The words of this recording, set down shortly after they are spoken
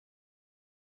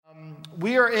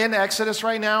We are in Exodus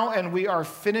right now, and we are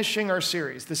finishing our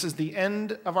series. This is the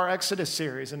end of our Exodus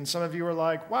series, and some of you are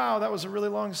like, wow, that was a really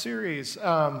long series.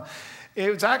 It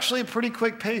was actually a pretty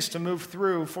quick pace to move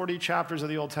through 40 chapters of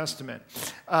the Old Testament.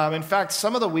 In fact,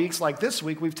 some of the weeks, like this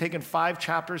week, we've taken 5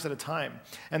 chapters at a time.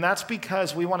 And that's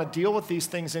because we want to deal with these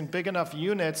things in big enough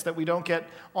units that we don't get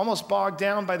almost bogged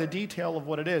down by the detail of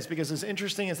what it is. Because as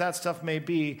interesting as that stuff may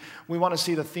be, we want to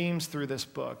see the themes through this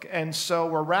book. And so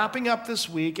we're wrapping up this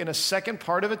week in a second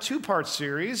part of a 2-part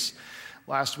series.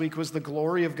 Last week was the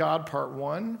Glory of God, part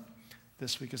 1.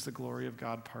 This week is the Glory of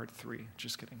God, part 3.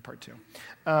 Just kidding, part 2.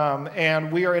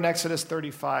 And we are in Exodus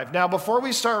 35. Now, before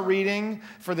we start reading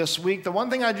for this week, the one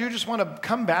thing I do just want to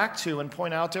come back to and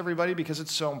point out to everybody, because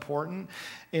it's so important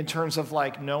in terms of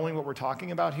like knowing what we're talking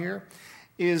about here,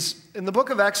 is in the book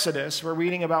of Exodus, we're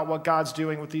reading about what God's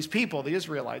doing with these people, the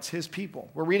Israelites, his people.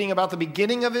 We're reading about the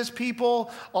beginning of his people,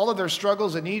 all of their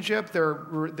struggles in Egypt.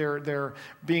 They're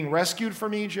being rescued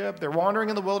from Egypt. They're wandering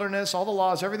in the wilderness, all the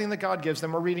laws, everything that God gives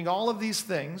them. We're reading all of these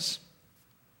things.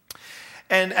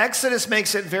 And Exodus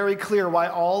makes it very clear why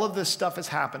all of this stuff is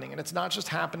happening. And it's not just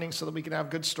happening so that we can have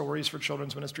good stories for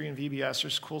children's ministry and VBS.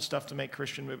 There's cool stuff to make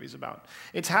Christian movies about.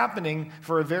 It's happening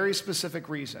for a very specific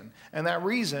reason. And that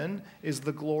reason is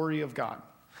the glory of God.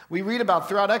 We read about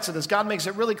throughout Exodus, God makes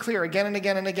it really clear again and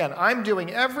again and again. I'm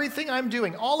doing everything I'm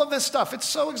doing, all of this stuff. It's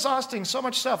so exhausting, so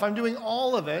much stuff. I'm doing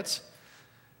all of it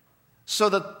so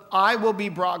that I will be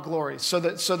brought glory, so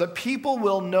that people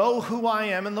will know who I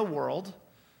am in the world,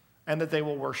 and that they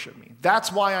will worship me.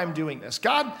 That's why I'm doing this.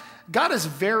 God is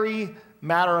very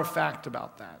matter of fact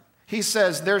about that. He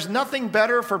says, there's nothing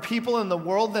better for people in the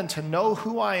world than to know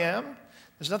who I am.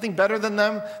 There's nothing better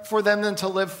for them than to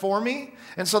live for me.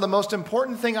 And so the most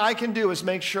important thing I can do is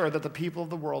make sure that the people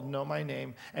of the world know my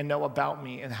name and know about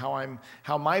me and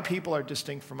how my people are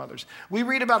distinct from others. We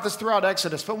read about this throughout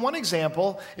Exodus, but one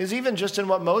example is even just in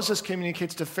what Moses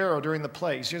communicates to Pharaoh during the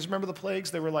plagues. You guys remember the plagues?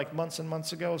 They were like months and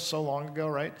months ago, so long ago,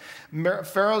 right?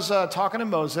 Pharaoh's talking to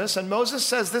Moses, and Moses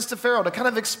says this to Pharaoh to kind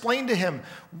of explain to him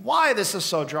why this is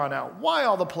so drawn out. Why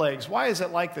all the plagues? Why is it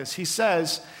like this? He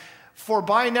says, for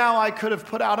by now I could have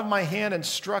put out of my hand and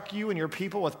struck you and your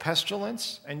people with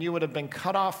pestilence, and you would have been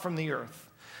cut off from the earth.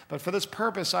 But for this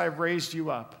purpose I have raised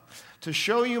you up, to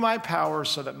show you my power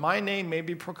so that my name may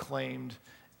be proclaimed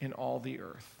in all the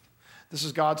earth. This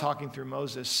is God talking through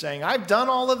Moses, saying, I've done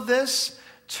all of this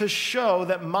to show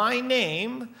that my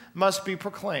name must be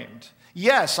proclaimed.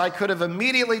 Yes, I could have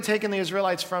immediately taken the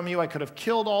Israelites from you. I could have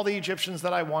killed all the Egyptians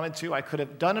that I wanted to. I could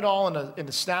have done it all in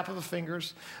a snap of the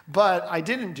fingers. But I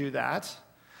didn't do that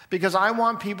because I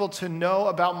want people to know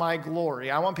about my glory.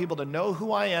 I want people to know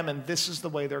who I am, and this is the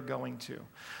way they're going to.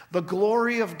 The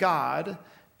glory of God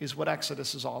is what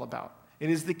Exodus is all about. It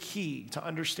is the key to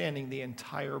understanding the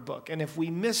entire book. And if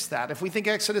we miss that, if we think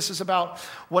Exodus is about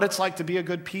what it's like to be a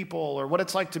good people, or what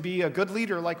it's like to be a good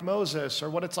leader like Moses,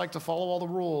 or what it's like to follow all the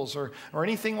rules, or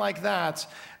anything like that,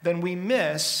 then we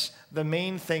miss the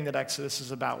main thing that Exodus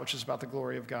is about, which is about the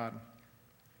glory of God.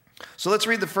 So let's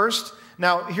read the first.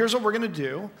 Now, here's what we're going to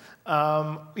do.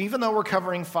 Even though we're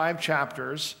covering 5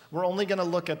 chapters, we're only going to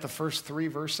look at the first 3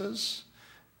 verses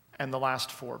and the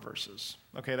last 4 verses.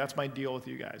 Okay, that's my deal with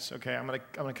you guys. Okay, I'm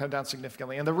gonna cut it down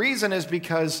significantly. And the reason is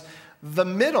because the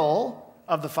middle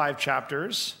of the 5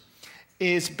 chapters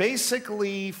is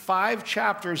basically 5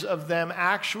 chapters of them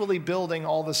actually building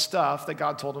all the stuff that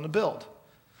God told them to build.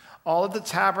 All of the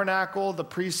tabernacle, the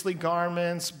priestly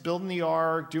garments, building the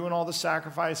ark, doing all the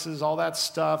sacrifices, all that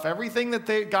stuff, everything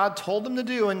that God told them to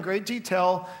do in great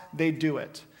detail, they do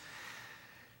it.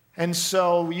 And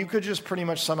so you could just pretty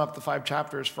much sum up the 5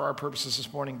 chapters for our purposes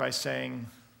this morning by saying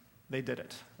they did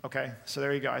it, okay? So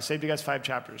there you go. I saved you guys 5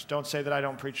 chapters. Don't say that I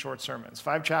don't preach short sermons.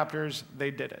 5 chapters, they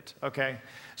did it, okay?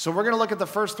 So we're going to look at the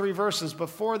first 3 verses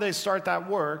before they start that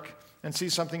work and see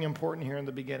something important here in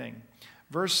the beginning.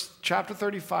 Chapter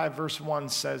 35, verse 1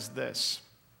 says this.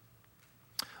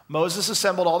 Moses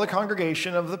assembled all the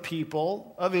congregation of the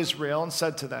people of Israel and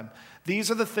said to them, these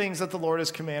are the things that the Lord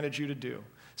has commanded you to do.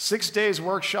 6 days'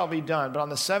 work shall be done, but on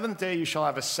the 7th day you shall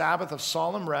have a Sabbath of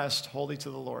solemn rest, holy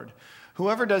to the Lord.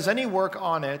 Whoever does any work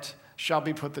on it shall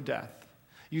be put to death.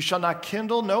 You shall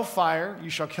kindle no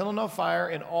fire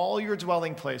in all your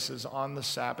dwelling places on the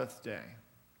Sabbath day.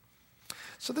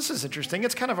 So this is interesting.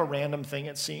 It's kind of a random thing,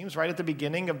 it seems, right at the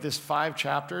beginning of this 5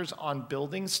 chapters on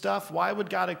building stuff. Why would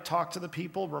God talk to the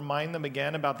people, remind them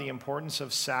again about the importance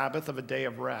of Sabbath, of a day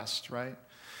of rest, right?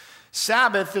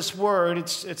 Sabbath, this word,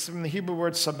 it's from the Hebrew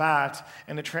word sabbat,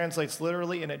 and it translates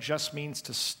literally, and it just means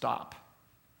to stop.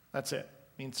 That's it.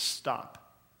 It means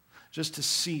stop. Just to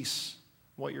cease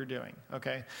what you're doing,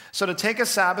 okay? So to take a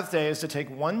Sabbath day is to take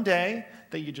one day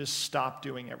that you just stop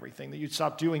doing everything, that you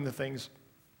stop doing the things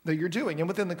that you're doing. And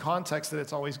within the context that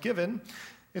it's always given,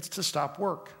 it's to stop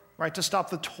work, right? To stop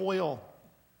the toil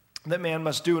that man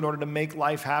must do in order to make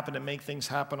life happen and make things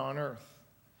happen on earth.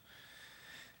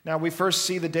 Now, we first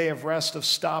see the day of rest of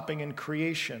stopping in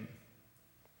creation.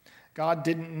 God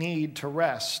didn't need to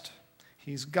rest.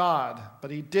 He's God, but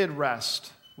he did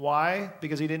rest. Why?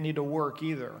 Because he didn't need to work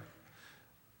either.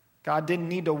 God didn't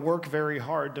need to work very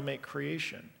hard to make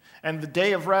creation. And the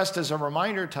day of rest is a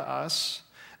reminder to us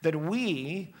that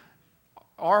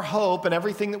our hope and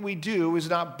everything that we do is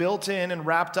not built in and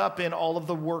wrapped up in all of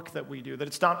the work that we do, that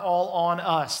it's not all on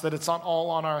us, that it's not all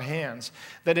on our hands,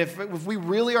 that if we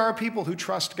really are a people who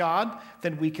trust God,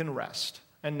 then we can rest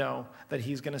and know that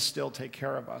he's going to still take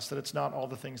care of us, that it's not all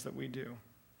the things that we do.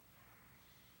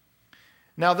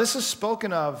 Now, this is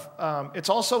spoken of, it's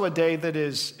also a day that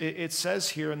is, it says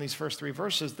here in these first 3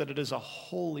 verses that it is a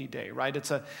holy day, right? It's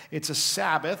a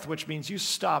Sabbath, which means you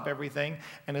stop everything,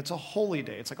 and it's a holy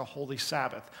day. It's like a holy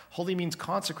Sabbath. Holy means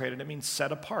consecrated. It means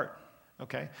set apart,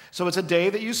 okay? So it's a day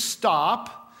that you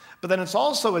stop, but then it's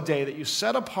also a day that you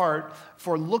set apart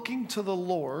for looking to the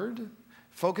Lord,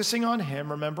 focusing on him,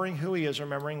 remembering who he is,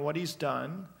 remembering what he's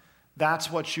done.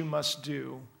 That's what you must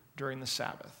do during the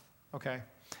Sabbath, okay?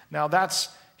 Now, that's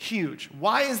huge.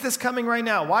 Why is this coming right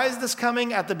now? Why is this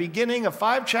coming at the beginning of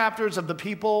 5 chapters of the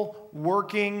people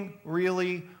working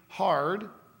really hard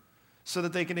so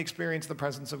that they can experience the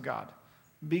presence of God?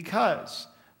 Because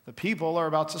the people are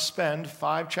about to spend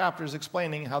 5 chapters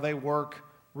explaining how they work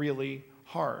really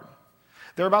hard.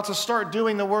 They're about to start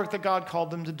doing the work that God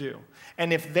called them to do.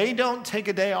 And if they don't take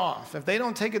a day off, if they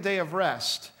don't take a day of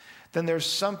rest, then there's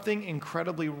something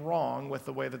incredibly wrong with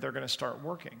the way that they're going to start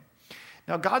working.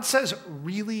 Now, God says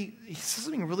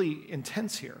something really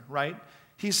intense here, right?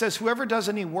 He says, whoever does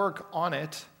any work on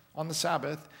it, on the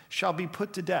Sabbath, shall be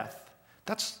put to death.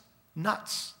 That's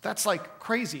nuts. That's like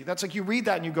crazy. That's like you read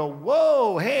that and you go,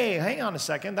 whoa, hey, hang on a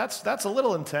second. That's a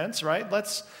little intense, right?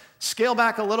 Let's scale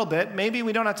back a little bit. Maybe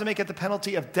we don't have to make it the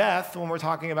penalty of death when we're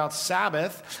talking about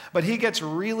Sabbath, but he gets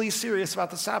really serious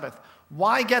about the Sabbath.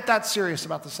 Why get that serious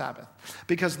about the Sabbath?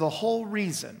 Because the whole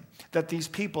reason that these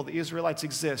people, the Israelites,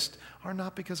 exist are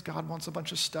not because God wants a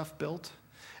bunch of stuff built,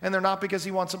 and they're not because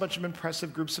he wants a bunch of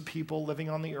impressive groups of people living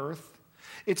on the earth.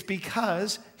 It's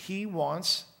because he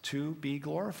wants to be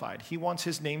glorified. He wants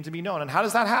his name to be known. And how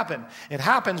does that happen? It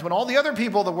happens when all the other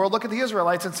people of the world look at the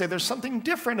Israelites and say there's something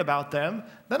different about them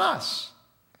than us.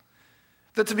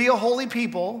 That to be a holy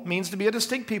people means to be a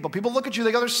distinct people. People look at you,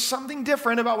 they go, there's something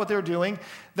different about what they're doing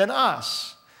than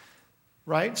us,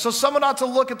 right? So someone ought to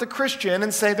look at the Christian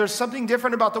and say, there's something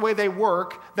different about the way they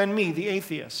work than me, the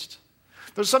atheist.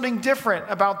 There's something different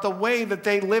about the way that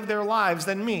they live their lives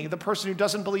than me, the person who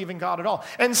doesn't believe in God at all.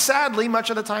 And sadly, much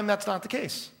of the time, that's not the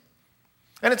case.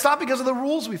 And it's not because of the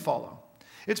rules we follow.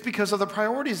 It's because of the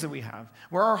priorities that we have,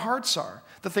 where our hearts are,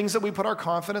 the things that we put our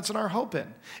confidence and our hope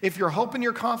in. If your hope and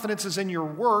your confidence is in your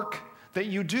work that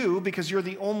you do because you're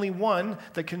the only one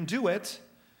that can do it,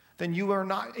 then you are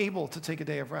not able to take a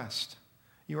day of rest.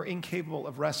 You are incapable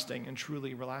of resting and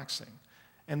truly relaxing.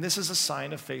 And this is a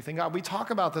sign of faith in God. We talk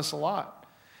about this a lot,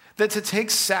 that to take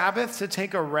Sabbath, to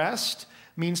take a rest,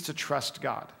 means to trust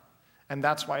God. And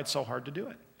that's why it's so hard to do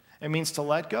it. It means to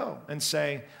let go and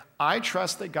say, I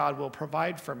trust that God will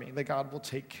provide for me, that God will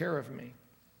take care of me.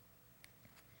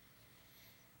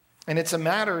 And it's a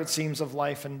matter, it seems, of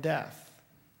life and death.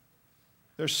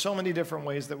 There's so many different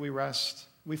ways that we rest.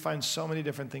 We find so many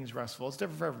different things restful. It's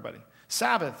different for everybody.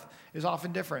 Sabbath is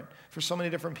often different for so many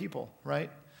different people,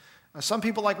 right? Some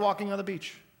people like walking on the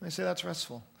beach. They say that's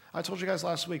restful. I told you guys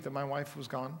last week that my wife was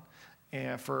gone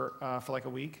for like a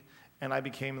week. And I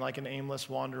became like an aimless,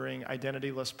 wandering,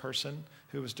 identityless person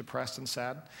who was depressed and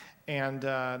sad. And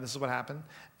this is what happened.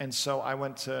 And so I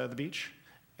went to the beach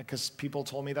because people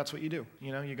told me that's what you do.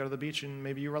 You know, you go to the beach and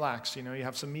maybe you relax. You know, you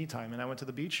have some me time. And I went to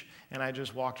the beach and I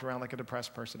just walked around like a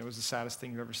depressed person. It was the saddest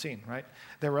thing you've ever seen, right?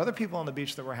 There were other people on the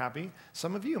beach that were happy.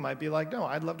 Some of you might be like, no,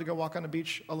 I'd love to go walk on the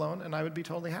beach alone and I would be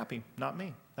totally happy. Not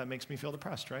me. That makes me feel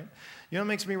depressed, right? You know what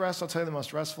makes me rest? I'll tell you the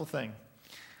most restful thing.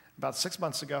 About 6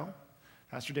 months ago,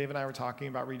 Pastor Dave and I were talking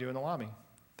about redoing the lobby.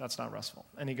 That's not restful.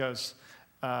 And he goes,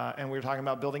 and we were talking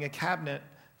about building a cabinet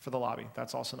for the lobby.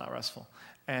 That's also not restful.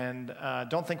 And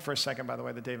don't think for a second, by the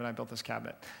way, that Dave and I built this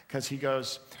cabinet. Because he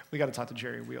goes, we got to talk to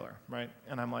Jerry Wheeler, right?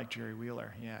 And I'm like, Jerry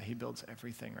Wheeler? Yeah, he builds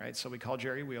everything, right? So we call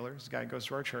Jerry Wheeler. This guy goes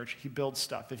to our church. He builds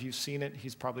stuff. If you've seen it,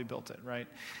 he's probably built it, right?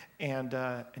 And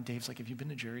Dave's like, have you been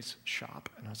to Jerry's shop?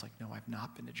 And I was like, no, I've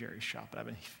not been to Jerry's shop, but I've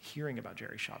been hearing about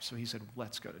Jerry's shop. So he said,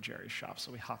 let's go to Jerry's shop.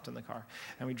 So we hopped in the car,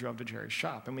 and we drove to Jerry's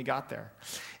shop, and we got there.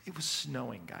 It was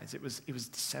snowing, guys. It was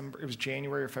December. It was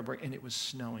January or February, and it was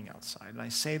snowing outside. And I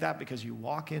say that because you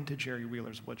walk into Jerry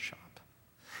Wheeler's wood shop,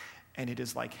 and it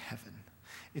is like heaven.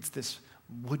 It's this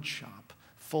wood shop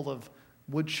full of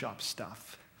wood shop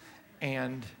stuff,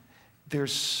 and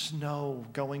there's snow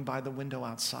going by the window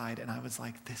outside, and I was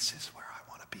like, this is where I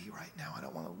want to be right now. I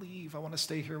don't want to leave. I want to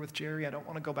stay here with Jerry. I don't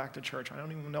want to go back to church. I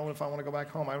don't even know if I want to go back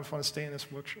home. I just want to stay in this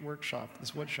workshop,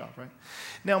 this wood shop, right?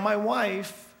 Now, my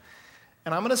wife,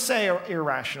 and I'm going to say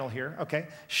irrational here, okay?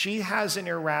 She has an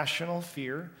irrational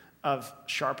fear of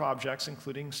sharp objects,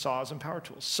 including saws and power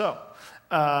tools. So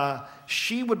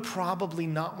she would probably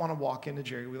not want to walk into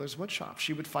Jerry Wheeler's wood shop.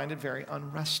 She would find it very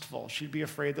unrestful. She'd be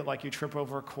afraid that, like, you trip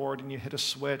over a cord and you hit a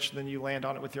switch, and then you land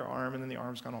on it with your arm, and then the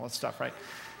arm's gone, all that stuff, right?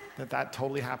 That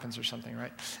totally happens or something,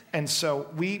 right? And so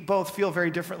we both feel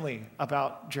very differently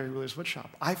about Jerry Wheeler's wood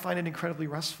shop. I find it incredibly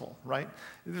restful, right?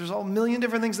 There's a million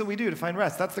different things that we do to find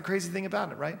rest. That's the crazy thing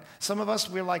about it, right? Some of us,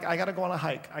 we're like, I got to go on a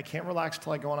hike. I can't relax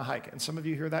till I go on a hike. And some of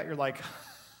you hear that, you're like,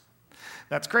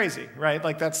 that's crazy, right?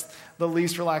 Like, that's the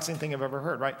least relaxing thing I've ever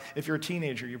heard, right? If you're a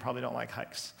teenager, you probably don't like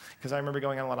hikes. Because I remember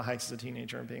going on a lot of hikes as a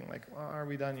teenager and being like, well, are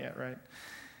we done yet, right?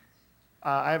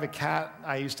 I have a cat.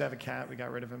 I used to have a cat. We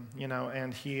got rid of him,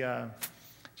 and he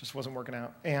just wasn't working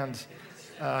out. And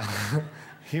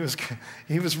he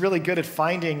was really good at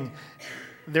finding,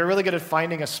 they're really good at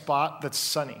finding a spot that's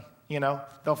sunny,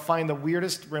 They'll find the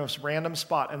weirdest, most random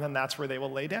spot, and then that's where they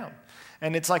will lay down.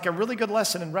 And it's like a really good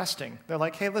lesson in resting. They're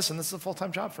like, hey, listen, this is a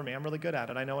full-time job for me. I'm really good at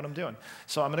it. I know what I'm doing.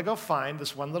 So I'm going to go find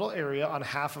this one little area on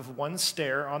half of one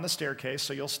stair on the staircase,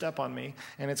 so you'll step on me,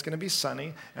 and it's going to be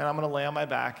sunny, and I'm going to lay on my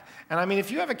back. And I mean,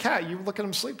 if you have a cat, you look at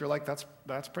him sleep, you're like,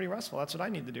 that's pretty restful. That's what I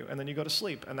need to do. And then you go to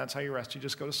sleep, and that's how you rest. You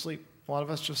just go to sleep. A lot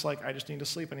of us just like, I just need to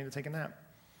sleep. I need to take a nap.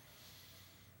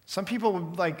 Some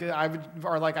people I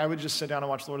would just sit down and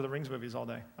watch Lord of the Rings movies all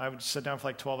day. I would sit down for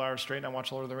like 12 hours straight and I'd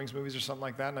watch Lord of the Rings movies or something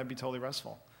like that, and I'd be totally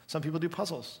restful. Some people do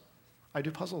puzzles. I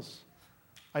do puzzles.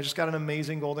 I just got an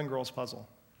amazing Golden Girls puzzle.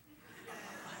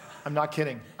 I'm not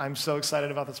kidding. I'm so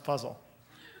excited about this puzzle.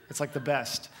 It's like the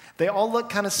best. They all look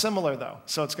kind of similar though,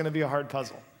 so it's going to be a hard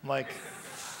puzzle. Like,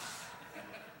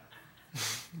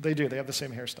 they do. They have the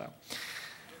same hairstyle.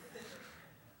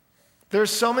 There's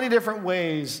so many different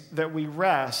ways that we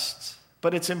rest,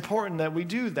 but it's important that we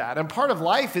do that. And part of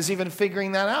life is even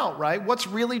figuring that out, right? What's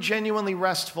really genuinely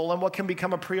restful and what can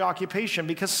become a preoccupation?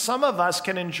 Because some of us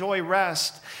can enjoy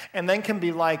rest and then can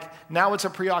be like, now it's a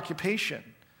preoccupation,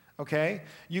 okay?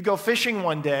 You go fishing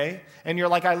one day and you're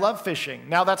like, I love fishing.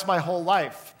 Now that's my whole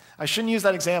life. I shouldn't use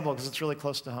that example because it's really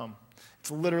close to home.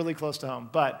 It's literally close to home,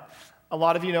 but a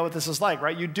lot of you know what this is like,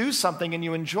 right? You do something and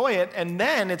you enjoy it, and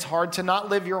then it's hard to not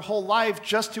live your whole life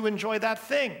just to enjoy that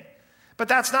thing. But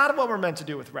that's not what we're meant to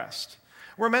do with rest.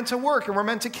 We're meant to work, and we're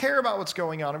meant to care about what's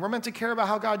going on, and we're meant to care about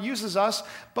how God uses us,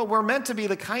 but we're meant to be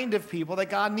the kind of people that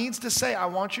God needs to say, I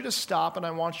want you to stop, and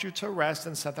I want you to rest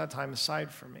and set that time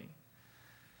aside for me.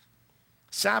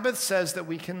 Sabbath says that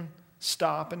we can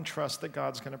stop and trust that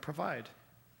God's going to provide.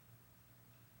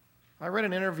 I read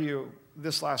an interview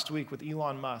this last week with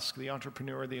Elon Musk, the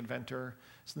entrepreneur, the inventor.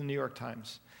 It's in the New York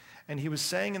Times. And he was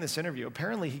saying in this interview,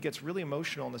 apparently he gets really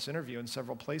emotional in this interview in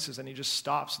several places, and he just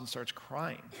stops and starts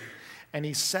crying. And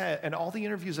he said, and all the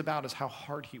interview's about is how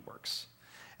hard he works.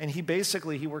 And he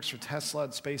works for Tesla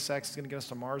and SpaceX. He's going to get us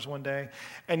to Mars one day.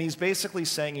 And he's basically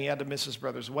saying he had to miss his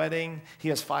brother's wedding. He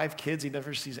has 5 kids. He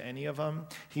never sees any of them.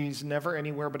 He's never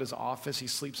anywhere but his office. He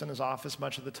sleeps in his office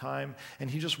much of the time.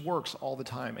 And he just works all the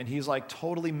time. And he's like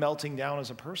totally melting down as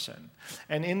a person.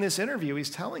 And in this interview, he's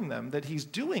telling them that he's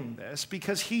doing this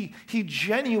because he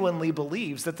genuinely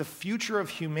believes that the future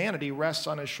of humanity rests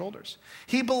on his shoulders.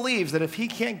 He believes that if he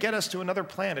can't get us to another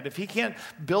planet, if he can't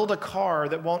build a car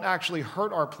that won't actually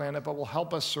hurt our planet but will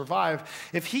help us survive,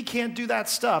 if he can't do that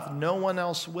stuff, no one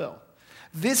else will.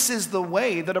 This is the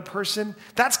way that a person,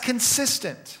 that's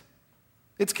consistent.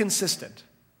 It's consistent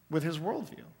with his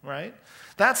worldview, right?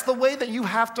 That's the way that you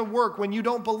have to work when you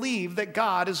don't believe that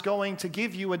God is going to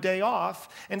give you a day off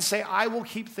and say, I will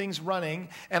keep things running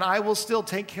and I will still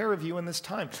take care of you in this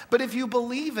time. But if you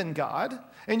believe in God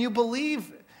and you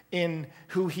believe in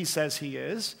who he says he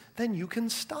is, then you can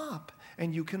stop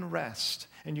and you can rest.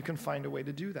 And you can find a way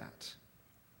to do that.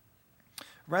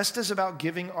 Rest is about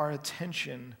giving our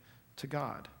attention to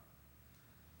God.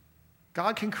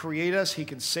 God can create us, he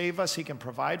can save us, he can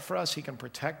provide for us, he can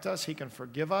protect us, he can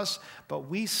forgive us, but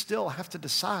we still have to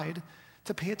decide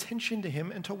to pay attention to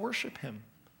him and to worship him.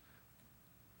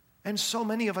 And so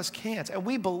many of us can't. And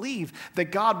we believe that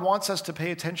God wants us to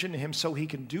pay attention to him so he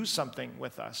can do something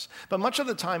with us. But much of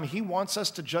the time, he wants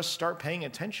us to just start paying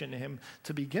attention to him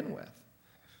to begin with.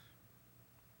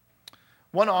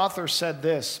 One author said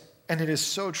this, and it is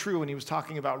so true when he was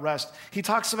talking about rest. He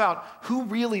talks about who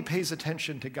really pays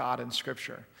attention to God in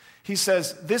Scripture. He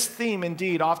says, this theme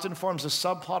indeed often forms a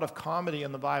subplot of comedy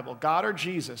in the Bible. God or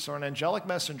Jesus or an angelic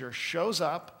messenger shows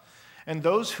up, and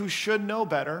those who should know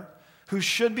better, who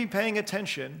should be paying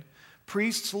attention,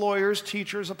 priests, lawyers,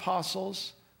 teachers,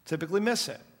 apostles, typically miss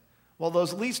it. While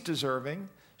those least deserving,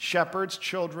 shepherds,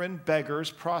 children,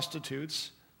 beggars,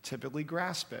 prostitutes, typically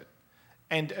grasp it.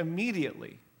 And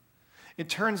immediately, it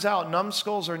turns out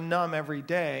numbskulls are numb every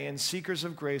day, and seekers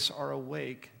of grace are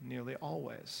awake nearly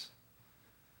always.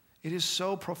 It is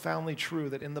so profoundly true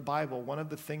that in the Bible, one of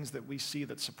the things that we see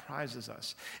that surprises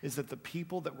us is that the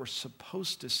people that were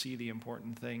supposed to see the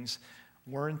important things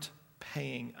weren't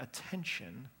paying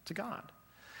attention to God.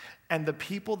 And the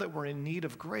people that were in need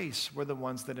of grace were the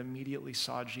ones that immediately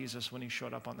saw Jesus when he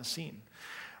showed up on the scene.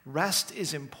 Rest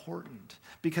is important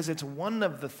because it's one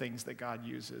of the things that God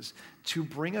uses to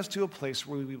bring us to a place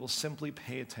where we will simply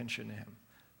pay attention to him.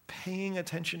 Paying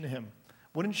attention to him.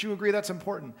 Wouldn't you agree that's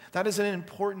important? That is an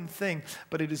important thing,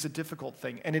 but it is a difficult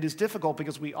thing. And it is difficult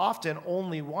because we often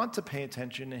only want to pay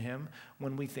attention to him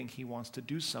when we think he wants to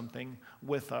do something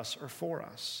with us or for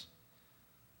us.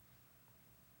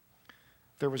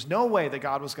 There was no way that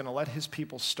God was going to let his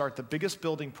people start the biggest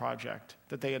building project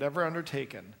that they had ever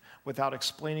undertaken without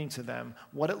explaining to them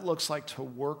what it looks like to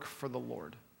work for the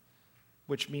Lord,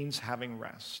 which means having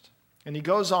rest. And he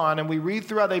goes on, and we read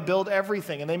through how they build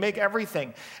everything, and they make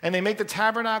everything. And they make the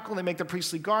tabernacle, and they make the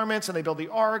priestly garments, and they build the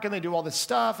ark, and they do all this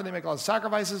stuff, and they make all the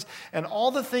sacrifices. And all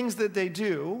the things that they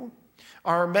do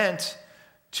are meant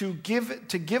to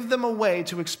give them a way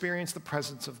to experience the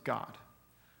presence of God.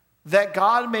 That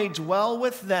God may dwell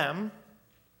with them,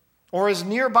 or as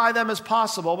nearby them as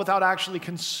possible, without actually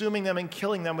consuming them and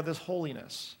killing them with his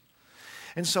holiness.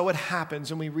 And so it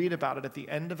happens, and we read about it at the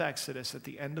end of Exodus, at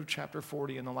the end of chapter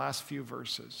 40, in the last few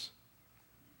verses.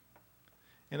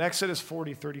 In Exodus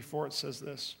 40:34, it says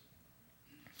this: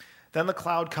 Then the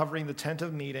cloud covering the tent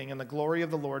of meeting and the glory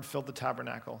of the Lord filled the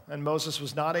tabernacle. And Moses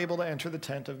was not able to enter the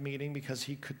tent of meeting because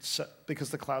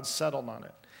the cloud settled on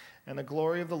it. And the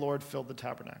glory of the Lord filled the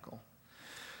tabernacle.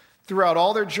 Throughout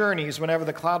all their journeys, whenever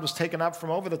the cloud was taken up from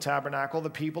over the tabernacle, the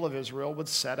people of Israel would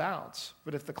set out.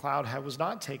 But if the cloud was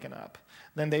not taken up,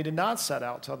 then they did not set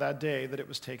out till that day that it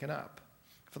was taken up.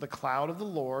 For the cloud of the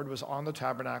Lord was on the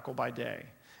tabernacle by day,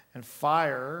 and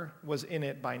fire was in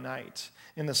it by night,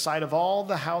 in the sight of all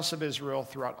the house of Israel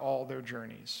throughout all their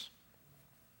journeys.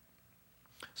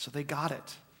 So they got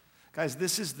it. Guys,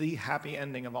 this is the happy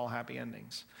ending of all happy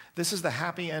endings. This is the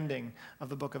happy ending of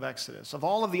the book of Exodus. Of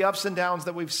all of the ups and downs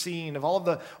that we've seen, of all of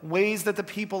the ways that the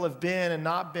people have been and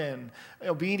not been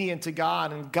obedient to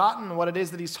God and gotten what it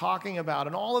is that he's talking about,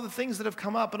 and all of the things that have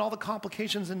come up and all the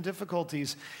complications and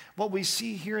difficulties, what we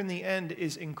see here in the end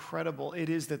is incredible. It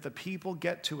is that the people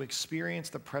get to experience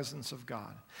the presence of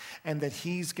God and that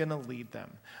he's going to lead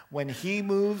them. When he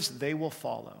moves, they will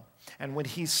follow. And when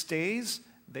he stays,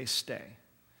 they stay.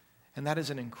 And that is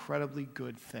an incredibly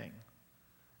good thing.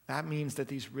 That means that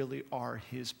these really are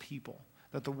his people,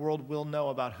 that the world will know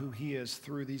about who he is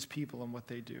through these people and what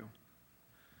they do.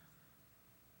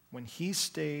 When he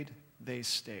stayed, they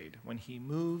stayed. When he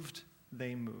moved,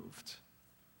 they moved.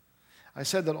 I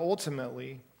said that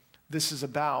ultimately, this is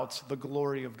about the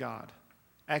glory of God.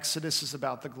 Exodus is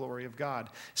about the glory of God,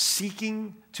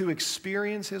 seeking to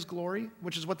experience his glory,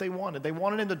 which is what they wanted. They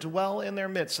wanted him to dwell in their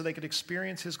midst so they could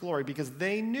experience his glory because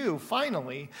they knew,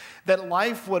 finally, that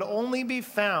life would only be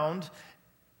found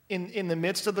in the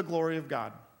midst of the glory of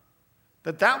God.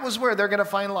 That was where they're going to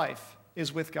find life,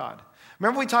 is with God.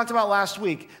 Remember we talked about last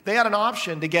week, they had an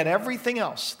option to get everything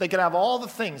else. They could have all the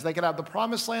things. They could have the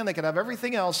promised land. They could have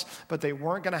everything else, but they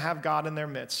weren't going to have God in their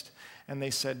midst. And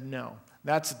they said, no.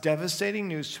 That's devastating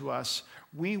news to us.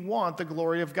 We want the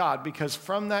glory of God because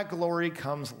from that glory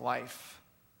comes life.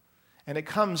 And it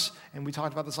comes, and we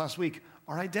talked about this last week,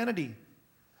 our identity.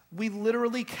 We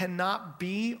literally cannot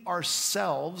be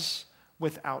ourselves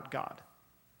without God.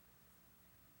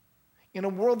 In a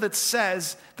world that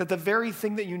says that the very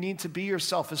thing that you need to be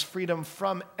yourself is freedom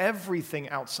from everything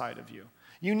outside of you.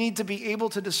 You need to be able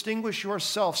to distinguish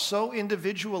yourself so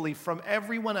individually from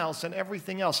everyone else and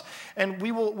everything else. And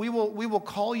we will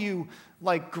call you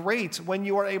like great when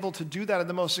you are able to do that in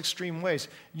the most extreme ways.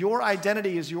 Your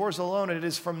identity is yours alone, and it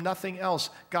is from nothing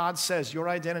else. God says, your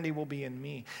identity will be in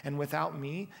me, and without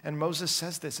me. And Moses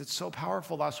says this. It's so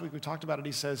powerful. Last week we talked about it.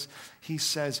 He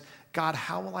says, God,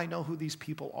 how will I know who these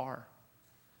people are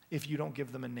if you don't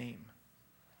give them a name?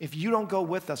 If you don't go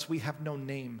with us, we have no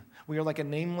name. We are like a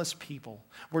nameless people.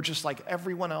 We're just like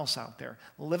everyone else out there,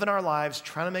 living our lives,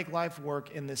 trying to make life work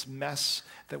in this mess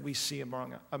that we see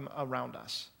around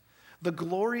us. The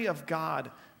glory of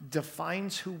God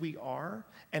defines who we are,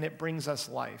 and it brings us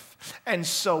life. And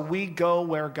so we go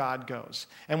where God goes.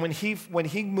 And when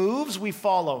he moves, we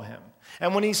follow him.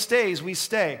 And when he stays, we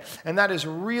stay. And that is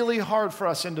really hard for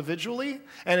us individually,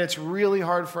 and it's really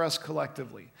hard for us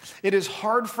collectively. It is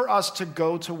hard for us to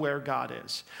go to where God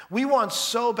is. We want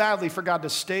so badly for God to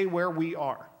stay where we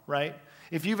are, right?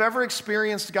 If you've ever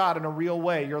experienced God in a real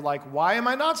way, you're like, why am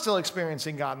I not still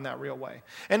experiencing God in that real way?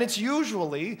 And it's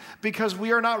usually because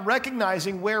we are not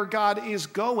recognizing where God is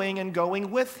going and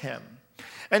going with him.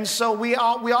 And so we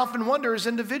often wonder as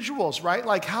individuals, right?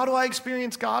 Like, how do I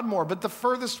experience God more? But the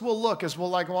furthest we'll look is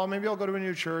well, maybe I'll go to a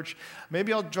new church.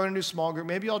 Maybe I'll join a new small group.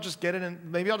 Maybe I'll just get in, and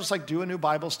maybe I'll just like do a new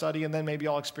Bible study, and then maybe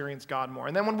I'll experience God more.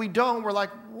 And then when we don't, we're like,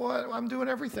 what? I'm doing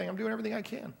everything I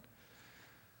can.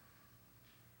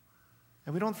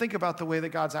 And we don't think about the way that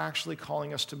God's actually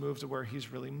calling us to move to where he's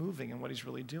really moving and what he's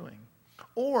really doing.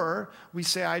 Or we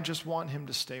say, I just want him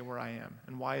to stay where I am.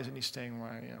 And why isn't he staying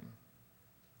where I am?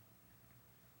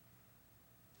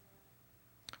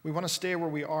 We want to stay where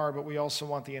we are, but we also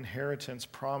want the inheritance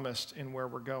promised in where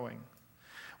we're going.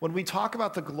 When we talk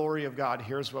about the glory of God,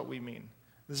 here's what we mean.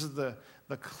 This is the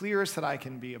clearest that I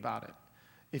can be about it.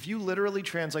 If you literally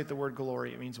translate the word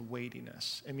glory, it means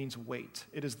weightiness. It means weight.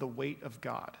 It is the weight of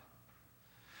God.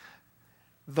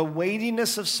 The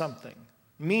weightiness of something,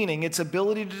 meaning its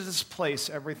ability to displace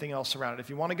everything else around it. If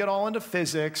you want to get all into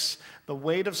physics, the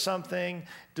weight of something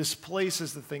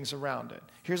displaces the things around it.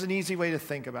 Here's an easy way to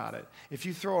think about it. If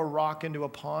you throw a rock into a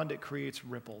pond, it creates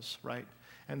ripples, right?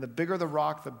 And the bigger the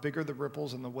rock, the bigger the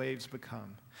ripples and the waves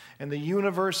become. And the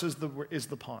universe is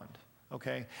the pond.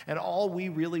 Okay? And all we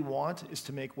really want is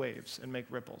to make waves and make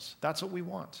ripples. That's what we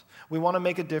want. We want to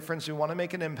make a difference. We want to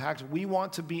make an impact. We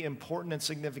want to be important and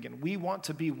significant. We want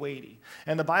to be weighty.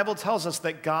 And the Bible tells us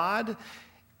that God,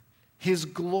 his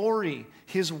glory,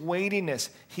 his weightiness,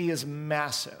 he is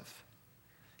massive.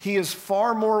 He is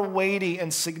far more weighty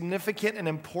and significant and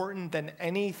important than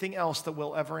anything else that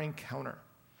we'll ever encounter.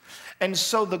 And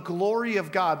so the glory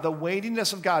of God, the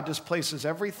weightiness of God displaces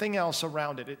everything else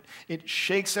around it. It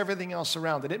shakes everything else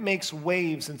around it. It makes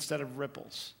waves instead of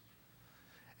ripples.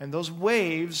 And those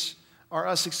waves are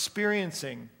us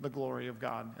experiencing the glory of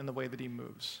God and the way that he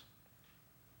moves.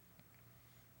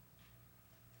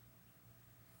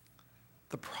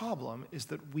 The problem is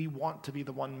that we want to be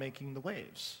the one making the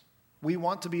waves. We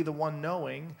want to be the one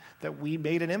knowing that we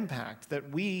made an impact,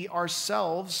 that we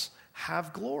ourselves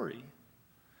have glory.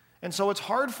 And so it's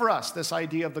hard for us, this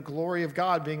idea of the glory of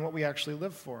God being what we actually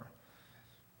live for.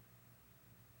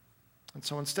 And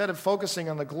so instead of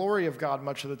focusing on the glory of God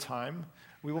much of the time,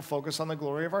 we will focus on the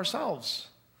glory of ourselves.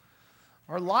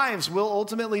 Our lives will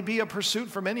ultimately be a pursuit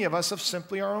for many of us of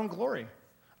simply our own glory,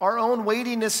 our own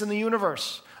weightiness in the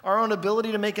universe, our own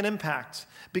ability to make an impact,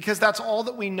 because that's all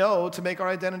that we know to make our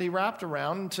identity wrapped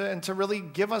around and to really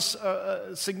give us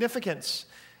significance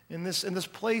in this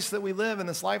place that we live, in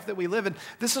this life that we live. And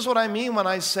this is what I mean when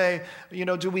I say,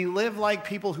 do we live like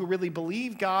people who really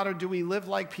believe God, or do we live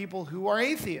like people who are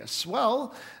atheists?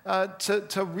 Well,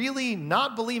 to really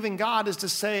not believe in God is to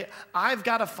say, I've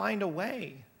got to find a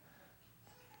way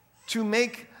to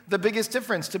make the biggest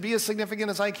difference, to be as significant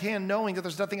as I can, knowing that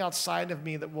there's nothing outside of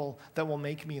me that will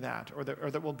make me that, or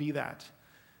that will be that,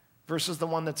 versus the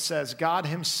one that says God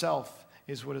himself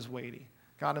is what is weighty.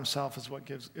 God himself is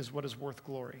what is worth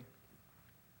glory.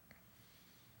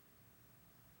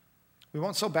 We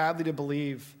want so badly to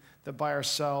believe that by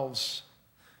ourselves,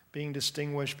 being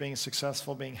distinguished, being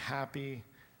successful, being happy,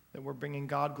 that we're bringing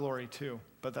God glory too,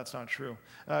 but that's not true.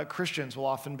 Christians will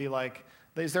often be like,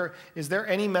 is there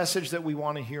any message that we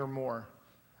want to hear more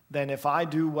than if I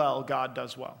do well, God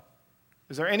does well?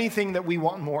 Is there anything that we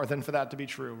want more than for that to be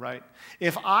true, right?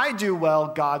 If I do well,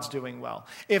 God's doing well.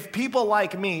 If people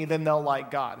like me, then they'll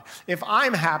like God. If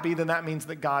I'm happy, then that means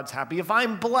that God's happy. If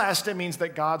I'm blessed, it means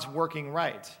that God's working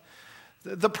right.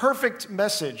 The perfect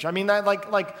message. I mean,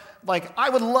 like I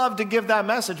would love to give that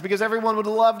message because everyone would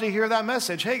love to hear that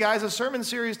message. Hey guys, a sermon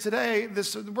series today.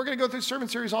 We're going to go through sermon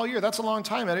series all year. That's a long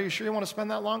time. Ed, are you sure you want to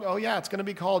spend that long? Oh yeah, it's going to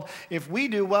be called "If We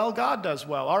Do Well, God Does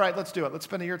Well." All right, let's do it. Let's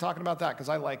spend a year talking about that because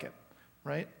I like it,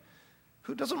 right?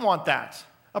 Who doesn't want that?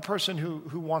 A person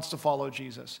who wants to follow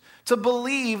Jesus, to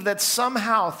believe that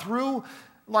somehow through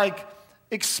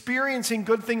experiencing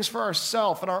good things for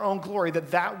ourselves and our own glory,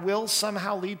 that will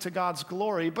somehow lead to God's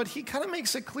glory. But he kind of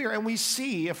makes it clear, and we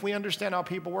see, if we understand how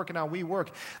people work and how we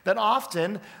work, that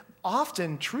often,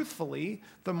 truthfully,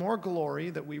 the more glory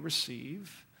that we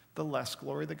receive, the less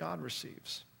glory that God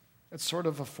receives. It's sort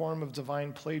of a form of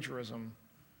divine plagiarism.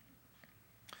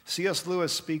 C.S.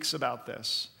 Lewis speaks about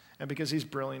this. And because he's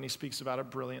brilliant, he speaks about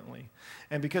it brilliantly.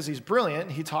 And because he's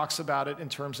brilliant, he talks about it in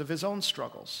terms of his own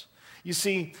struggles. You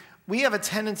see, we have a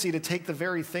tendency to take the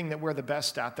very thing that we're the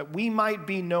best at, that we might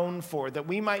be known for, that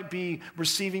we might be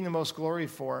receiving the most glory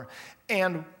for,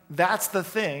 and that's the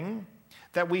thing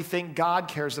that we think God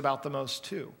cares about the most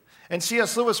too. And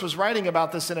C.S. Lewis was writing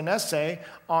about this in an essay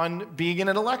on being an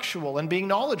intellectual and being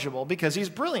knowledgeable because he's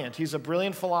brilliant. He's a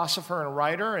brilliant philosopher and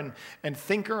writer and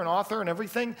thinker and author and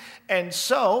everything. And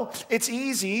so it's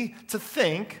easy to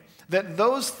think that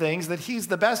those things that he's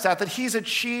the best at, that he's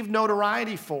achieved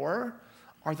notoriety for,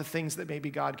 are the things that maybe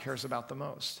God cares about the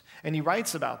most. And he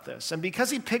writes about this. And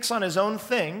because he picks on his own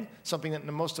thing, something that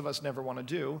most of us never want to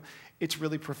do, it's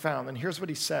really profound. And here's what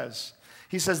he says.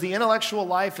 He says, the intellectual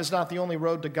life is not the only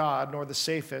road to God, nor the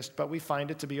safest, but we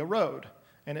find it to be a road.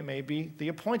 And it may be the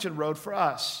appointed road for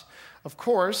us. Of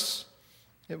course,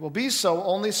 it will be so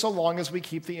only so long as we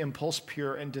keep the impulse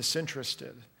pure and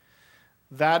disinterested.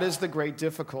 That is the great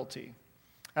difficulty.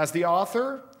 As the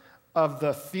author of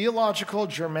the Theological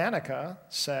Germanica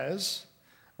says,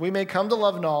 we may come to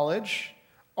love knowledge,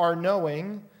 our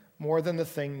knowing, more than the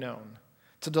thing known.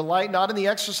 To delight not in the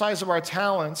exercise of our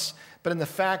talents, but in the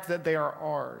fact that they are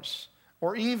ours,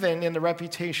 or even in the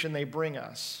reputation they bring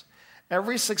us.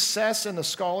 Every success in the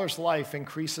scholar's life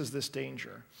increases this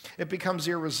danger. It becomes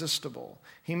irresistible.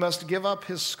 He must give up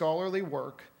his scholarly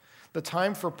work. The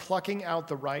time for plucking out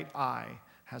the right eye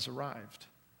has arrived.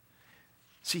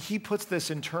 See, he puts this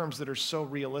in terms that are so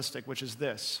realistic, which is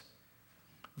this.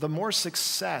 The more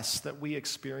success that we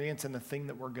experience in the thing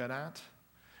that we're good at,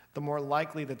 the more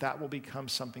likely that will become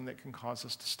something that can cause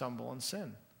us to stumble and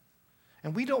sin.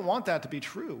 And we don't want that to be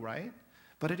true, right?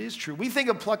 But it is true. We think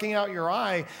of plucking out your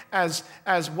eye as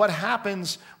what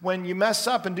happens when you mess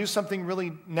up and do something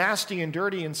really nasty and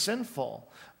dirty and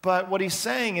sinful. But what he's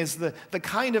saying is the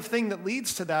kind of thing that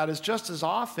leads to that is just as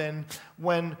often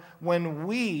when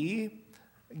we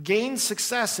gain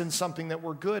success in something that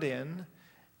we're good in,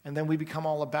 and then we become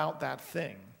all about that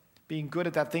thing, being good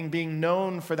at that thing, being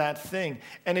known for that thing,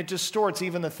 and it distorts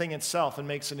even the thing itself and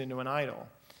makes it into an idol.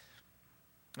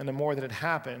 And the more that it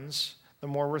happens, the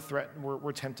more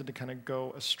we're tempted to kind of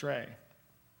go astray.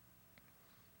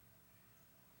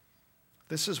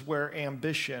 This is where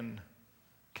ambition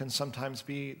can sometimes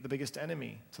be the biggest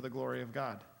enemy to the glory of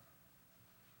God.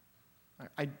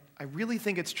 I really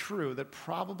think it's true that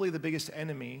probably the biggest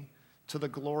enemy to the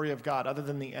glory of God, other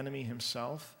than the enemy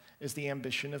himself, is the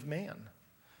ambition of man.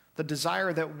 The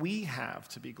desire that we have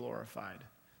to be glorified,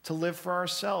 to live for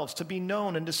ourselves, to be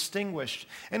known and distinguished.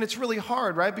 And it's really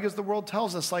hard, right? Because the world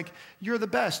tells us, you're the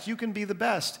best, you can be the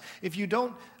best. If you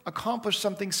don't accomplish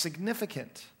something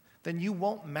significant, then you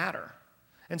won't matter.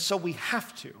 And so we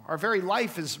have to. Our very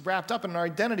life is wrapped up in it, our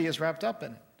identity is wrapped up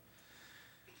in it.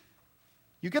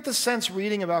 You get the sense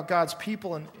reading about God's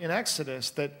people in Exodus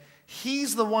that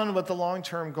he's the one with the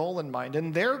long-term goal in mind,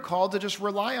 and they're called to just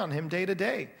rely on him day to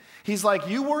day. He's like,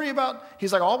 I'll worry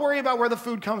about where the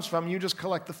food comes from, you just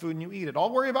collect the food and you eat it.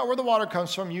 I'll worry about where the water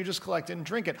comes from, you just collect it and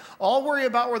drink it. I'll worry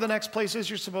about where the next place is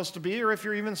you're supposed to be, or if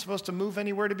you're even supposed to move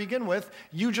anywhere to begin with,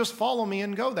 you just follow me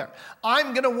and go there.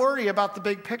 I'm going to worry about the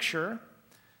big picture.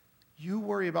 You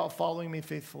worry about following me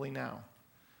faithfully now.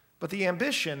 But the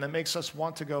ambition that makes us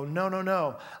want to go,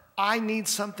 no, I need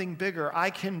something bigger, I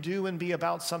can do and be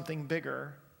about something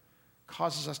bigger,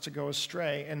 causes us to go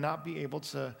astray and not be able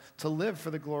to live for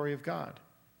the glory of God.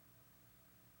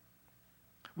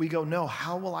 We go, no,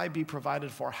 how will I be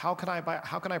provided for? How can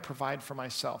I provide for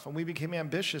myself? And we became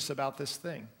ambitious about this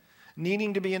thing,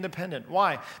 needing to be independent.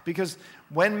 Why? Because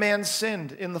when man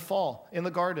sinned in the fall, in the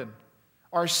garden,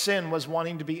 our sin was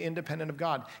wanting to be independent of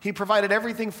God. He provided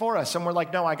everything for us, and we're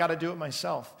like, no, I got to do it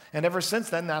myself. And ever since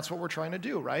then, that's what we're trying to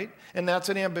do, right? And that's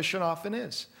what ambition often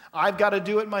is. I've got to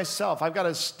do it myself. I've got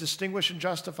to distinguish and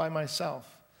justify myself.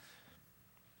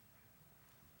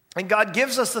 And God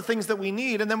gives us the things that we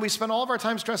need, and then we spend all of our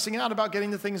time stressing out about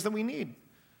getting the things that we need.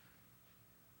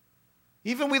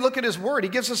 Even we look at his word. He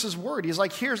gives us his word. He's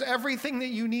like, here's everything that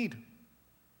you need.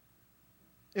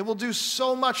 It will do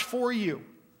so much for you.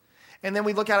 And then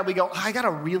we look at it, we go, I got to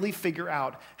really figure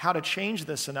out how to change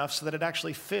this enough so that it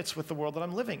actually fits with the world that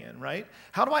I'm living in, right?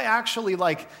 How do I actually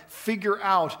figure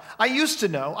out? I used to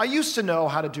know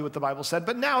how to do what the Bible said,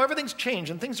 but now everything's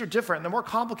changed and things are different and they're more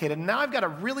complicated. And now I've got to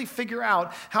really figure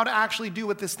out how to actually do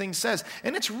what this thing says.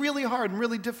 And it's really hard and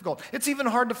really difficult. It's even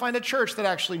hard to find a church that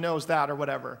actually knows that or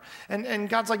whatever. And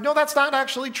God's like, no, that's not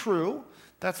actually true.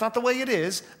 That's not the way it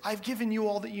is. I've given you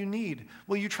all that you need.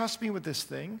 Will you trust me with this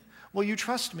thing? Will you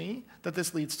trust me that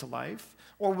this leads to life?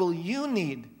 Or will you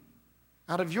need,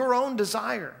 out of your own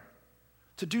desire,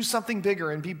 to do something bigger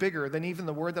and be bigger than even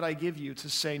the word that I give you, to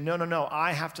say, no,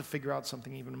 I have to figure out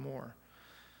something even more.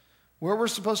 Where we're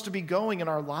supposed to be going in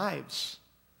our lives,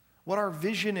 what our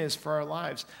vision is for our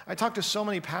lives. I talk to so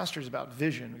many pastors about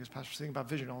vision, because pastors think about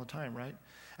vision all the time, right?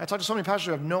 I talk to so many pastors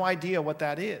who have no idea what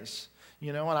that is.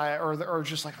 Or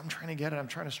just like, I'm trying to get it. I'm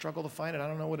trying to struggle to find it. I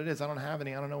don't know what it is. I don't have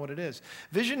any. I don't know what it is.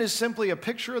 Vision is simply a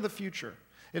picture of the future.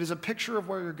 It is a picture of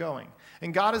where you're going.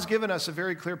 And God has given us a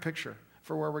very clear picture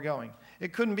for where we're going.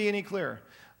 It couldn't be any clearer.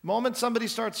 Moment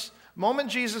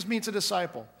Jesus meets a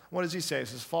disciple, what does he say? He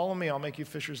says, follow me, I'll make you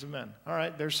fishers of men. All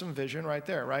right, there's some vision right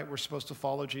there, right? We're supposed to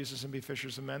follow Jesus and be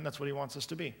fishers of men. That's what he wants us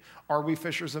to be. Are we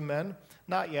fishers of men?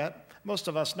 Not yet. Most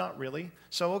of us, not really.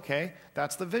 So, okay,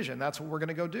 that's the vision. That's what we're going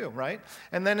to go do, right?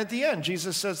 And then at the end,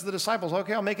 Jesus says to the disciples,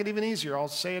 okay, I'll make it even easier. I'll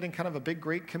say it in kind of a big,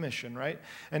 great commission, right?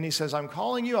 And he says, I'm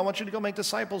calling you. I want you to go make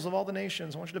disciples of all the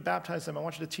nations. I want you to baptize them. I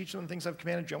want you to teach them the things I've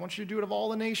commanded you. I want you to do it of all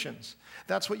the nations.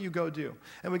 That's what you go do.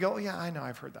 And we go, oh, yeah, I know.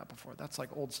 I've heard that before. That's like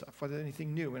old stuff. Whether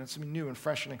anything new, and it's something new and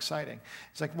fresh and exciting.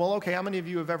 It's like, well, okay, how many of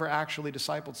you have ever actually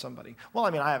discipled somebody? Well, I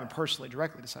mean, I haven't personally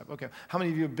directly discipled. Okay, how many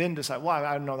of you have been discipled? Well,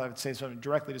 I don't know that I would say something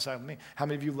directly discipled me. How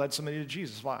many of you led somebody to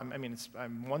Jesus? Well, I mean, it's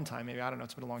one time, maybe, I don't know,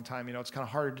 it's been a long time. It's kind of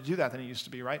harder to do that than it used to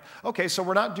be, right? Okay, so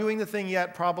we're not doing the thing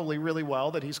yet probably really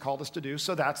well that he's called us to do,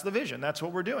 so that's the vision. That's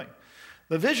what we're doing.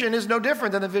 The vision is no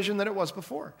different than the vision that it was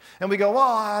before. And we go, well,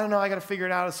 I don't know, I got to figure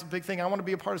it out. It's a big thing. I want to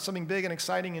be a part of something big and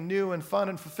exciting and new and fun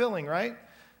and fulfilling, right?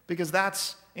 Because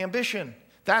that's ambition.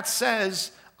 That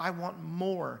says, I want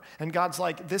more. And God's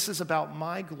like, this is about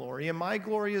my glory, and my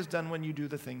glory is done when you do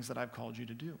the things that I've called you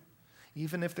to do,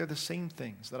 even if they're the same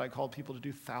things that I called people to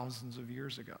do thousands of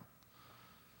years ago.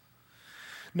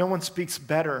 No one speaks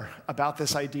better about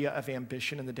this idea of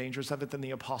ambition and the dangers of it than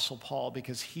the Apostle Paul,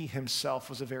 because he himself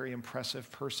was a very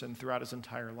impressive person throughout his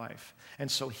entire life.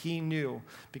 And so he knew,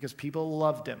 because people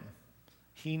loved him,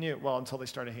 he knew, well, until they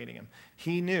started hating him,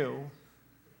 he knew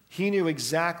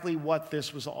exactly what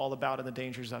this was all about and the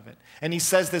dangers of it. And he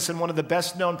says this in one of the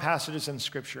best-known passages in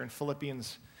Scripture, in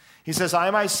Philippians. He says, I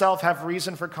myself have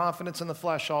reason for confidence in the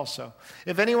flesh also.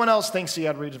 If anyone else thinks he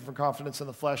had reason for confidence in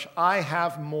the flesh, I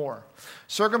have more.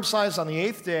 Circumcised on the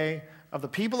 8th day, of the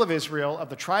people of Israel, of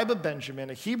the tribe of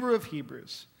Benjamin, a Hebrew of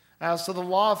Hebrews, as to the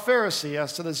law, a Pharisee,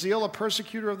 as to the zeal, a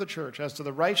persecutor of the church, as to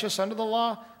the righteous under the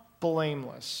law,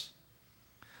 blameless.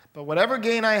 But whatever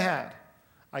gain I had,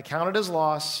 I counted as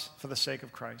loss for the sake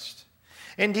of Christ.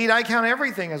 Indeed, I count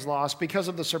everything as loss because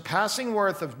of the surpassing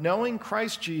worth of knowing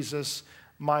Christ Jesus,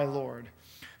 my Lord.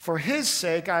 For his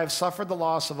sake I have suffered the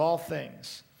loss of all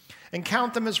things, and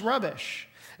count them as rubbish,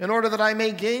 in order that I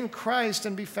may gain Christ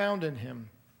and be found in him,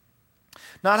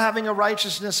 not having a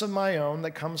righteousness of my own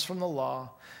that comes from the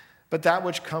law, but that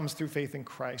which comes through faith in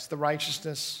Christ, the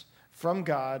righteousness from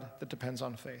God that depends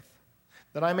on faith,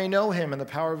 that I may know him in the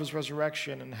power of his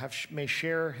resurrection and may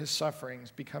share his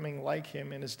sufferings, becoming like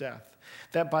him in his death,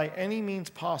 that by any means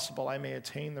possible I may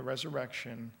attain the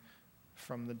resurrection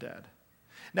from the dead.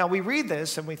 Now, we read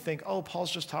this and we think, oh,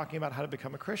 Paul's just talking about how to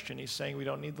become a Christian. He's saying we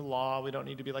don't need the law, we don't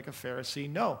need to be like a Pharisee.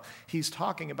 No, he's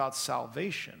talking about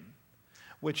salvation,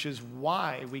 which is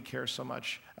why we care so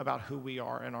much about who we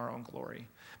are in our own glory.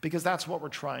 Because that's what we're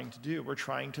trying to do. We're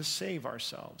trying to save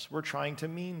ourselves. We're trying to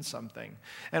mean something.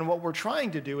 And what we're trying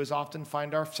to do is often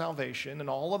find our salvation in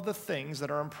all of the things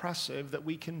that are impressive that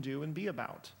we can do and be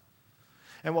about.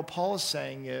 And what Paul is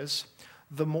saying is,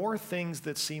 the more things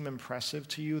that seem impressive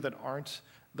to you that aren't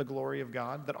the glory of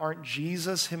God, that aren't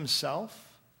Jesus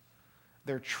himself,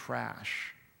 they're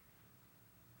trash.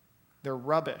 They're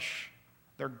rubbish.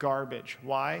 They're garbage.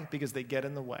 Why? Because they get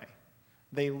in the way.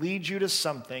 They lead you to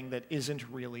something that isn't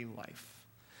really life.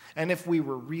 And if we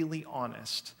were really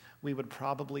honest, we would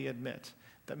probably admit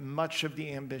that much of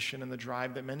the ambition and the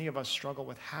drive that many of us struggle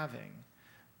with having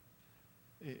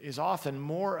is often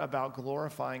more about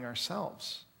glorifying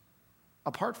ourselves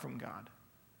apart from God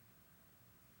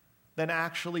than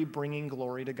actually bringing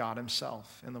glory to God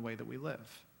himself in the way that we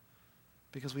live.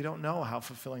 Because we don't know how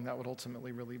fulfilling that would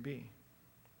ultimately really be.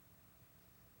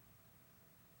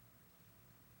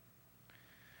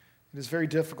 It is very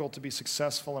difficult to be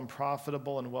successful and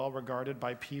profitable and well regarded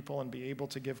by people and be able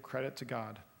to give credit to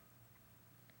God.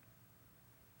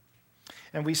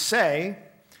 And we say,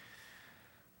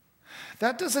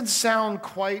 that doesn't sound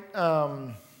quite,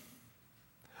 well,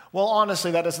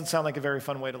 honestly, that doesn't sound like a very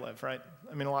fun way to live, right?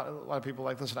 I mean, a lot of people are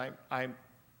like, listen,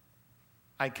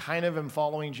 I kind of am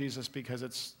following Jesus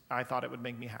because I thought it would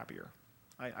make me happier.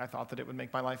 I thought that it would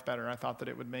make my life better. I thought that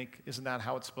it would isn't that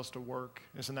how it's supposed to work?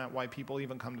 Isn't that why people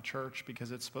even come to church?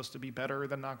 Because it's supposed to be better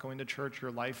than not going to church.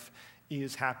 Your life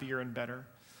is happier and better.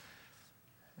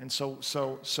 And so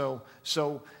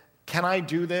can I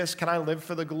do this? Can I live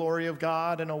for the glory of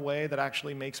God in a way that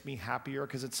actually makes me happier?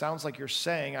 Because it sounds like you're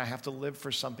saying I have to live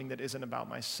for something that isn't about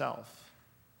myself.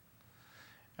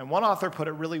 And one author put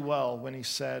it really well when he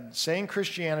said, saying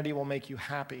Christianity will make you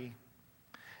happy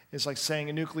is like saying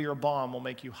a nuclear bomb will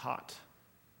make you hot.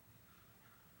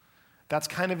 That's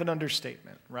kind of an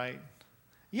understatement, right?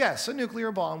 Yes, a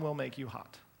nuclear bomb will make you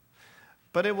hot.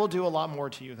 But it will do a lot more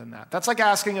to you than that. That's like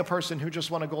asking a person who just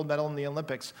won a gold medal in the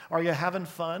Olympics, are you having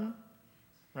fun?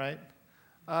 Right?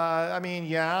 I mean,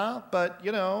 yeah, but,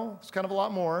 it's kind of a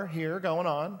lot more here going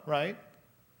on, right?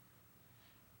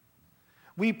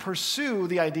 We pursue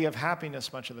the idea of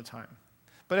happiness much of the time.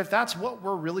 But if that's what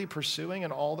we're really pursuing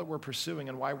and all that we're pursuing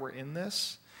and why we're in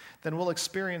this, then we'll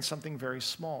experience something very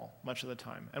small much of the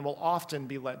time, and we'll often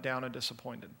be let down and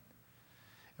disappointed.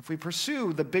 If we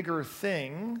pursue the bigger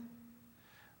thing,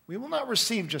 we will not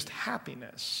receive just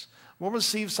happiness. We'll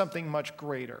receive something much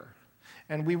greater,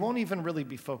 and we won't even really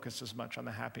be focused as much on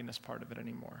the happiness part of it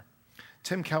anymore.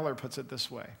 Tim Keller puts it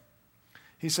this way.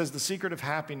 He says, the secret of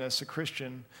happiness a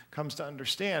Christian comes to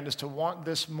understand is to want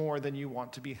this more than you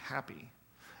want to be happy.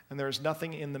 And there is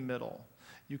nothing in the middle.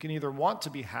 You can either want to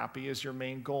be happy as your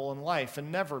main goal in life and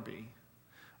never be,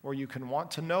 or you can want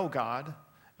to know God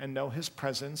and know his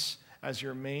presence as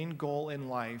your main goal in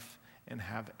life and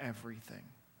have everything.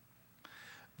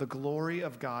 The glory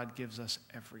of God gives us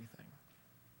everything.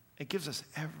 It gives us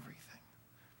everything,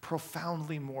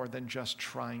 profoundly more than just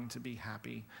trying to be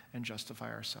happy and justify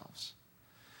ourselves.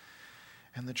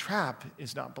 And the trap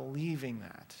is not believing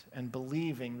that and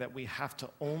believing that we have to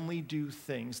only do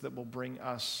things that will bring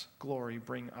us glory,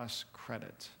 bring us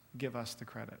credit, give us the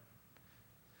credit.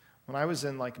 When I was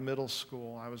in middle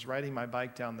school, I was riding my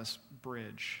bike down this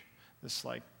bridge, this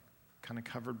kind of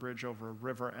covered bridge over a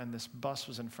river, and this bus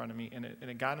was in front of me, and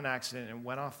it got in an accident, and it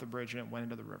went off the bridge, and it went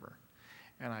into the river.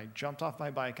 And I jumped off my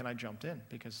bike, and I jumped in,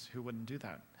 because who wouldn't do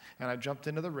that? And I jumped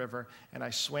into the river, and I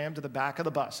swam to the back of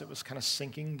the bus. It was kind of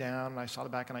sinking down, and I saw the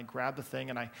back, and I grabbed the thing,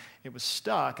 and it was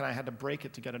stuck, and I had to break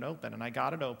it to get it open. And I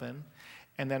got it open,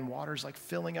 and then water's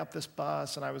filling up this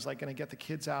bus, and I was going to get the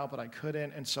kids out, but I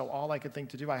couldn't. And so all I could think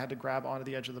to do, I had to grab onto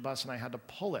the edge of the bus, and I had to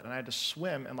pull it, and I had to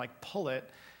swim and pull it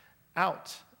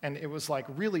out. And it was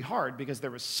really hard because there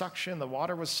was suction, the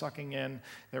water was sucking in,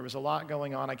 there was a lot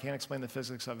going on. I can't explain the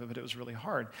physics of it, but it was really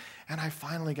hard. And I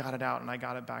finally got it out, and I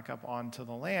got it back up onto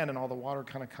the land, and all the water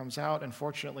kind of comes out, and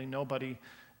fortunately nobody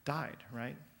died,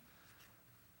 right?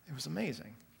 It was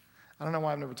amazing. I don't know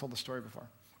why I've never told the story before.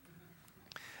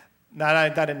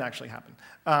 That didn't actually happen.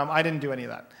 I didn't do any of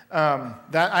that.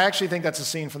 I actually think that's a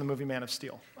scene from the movie Man of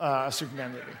Steel, a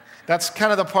Superman movie. That's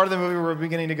kind of the part of the movie where we're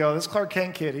beginning to go, this Clark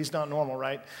Kent kid, he's not normal,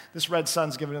 right? This red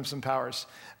sun's giving him some powers.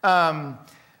 I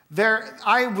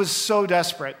was so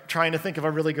desperate trying to think of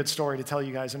a really good story to tell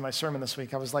you guys in my sermon this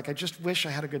week. I was like, I just wish I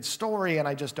had a good story, and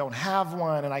I just don't have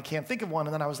one, and I can't think of one.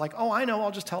 And then I was like, oh, I know,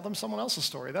 I'll just tell them someone else's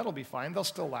story. That'll be fine. They'll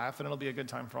still laugh, and it'll be a good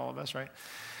time for all of us, right?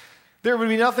 There would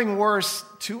be nothing worse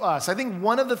to us. I think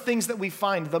one of the things that we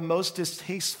find the most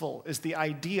distasteful is the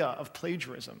idea of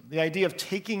plagiarism, the idea of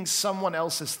taking someone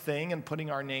else's thing and putting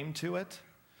our name to it.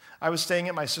 I was staying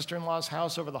at my sister-in-law's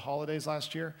house over the holidays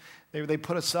last year. They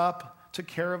put us up, took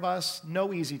care of us,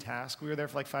 no easy task. We were there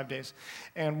for 5 days.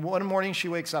 And one morning she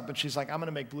wakes up and she's like, I'm going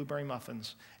to make blueberry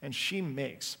muffins. And she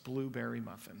makes blueberry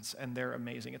muffins, and they're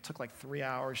amazing. It took 3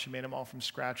 hours. She made them all from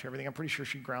scratch, everything. I'm pretty sure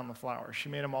she ground the flour. She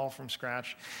made them all from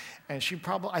scratch. And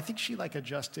I think she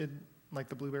adjusted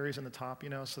the blueberries in the top,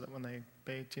 so that when they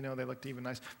baked, they looked even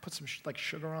nice. Put some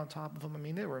sugar on top of them. I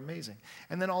mean, they were amazing.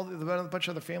 And then a bunch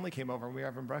of the family came over, and we were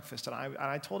having breakfast, and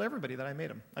I told everybody that I made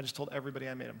them. I just told everybody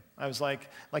I made them. I was like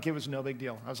it was no big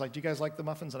deal. I was like, do you guys like the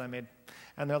muffins that I made?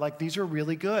 And they're like, these are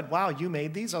really good. Wow, you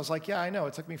made these? I was like, yeah, I know.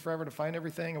 It took me forever to find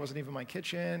everything. It wasn't even my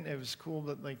kitchen. It was cool,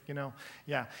 but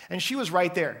yeah. And she was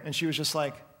right there, and she was just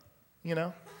And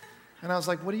I was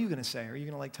like, what are you going to say? Are you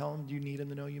going to tell them you need them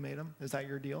to know you made them? Is that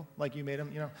your deal? You made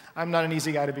them? I'm not an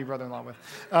easy guy to be brother-in-law with.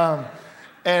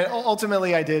 And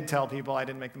ultimately, I did tell people I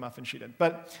didn't make the muffin, she did.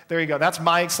 But there you go. That's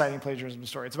my exciting plagiarism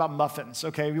story. It's about muffins,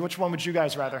 okay? Which one would you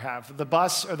guys rather have, the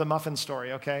bus or the muffin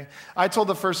story, okay? I told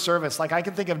the first service, like, I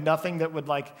can think of nothing that would,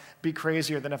 like, be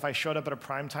crazier than if I showed up at a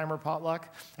prime-timer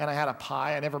potluck and I had a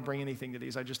pie. I never bring anything to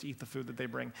these. I just eat the food that they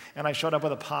bring. And I showed up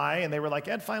with a pie, and they were like,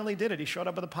 Ed finally did it. He showed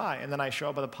up with a pie. And then I show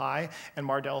up with a pie, and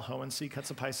Mardell Hohensee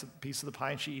cuts a piece of the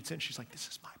pie, and she eats it, and she's like, this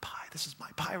is my pie. This is my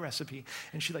pie recipe.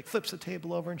 And she, like, flips the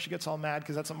table over, and she gets all mad,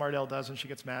 because that's what Mardell does, and she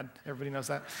gets mad. Everybody knows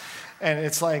that. And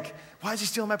it's like, why is he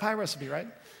stealing my pie recipe, right?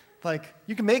 Like,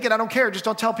 you can make it, I don't care, just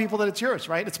don't tell people that it's yours,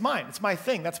 right? It's mine, it's my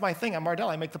thing, that's my thing. I'm Mardell,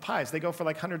 I make the pies. They go for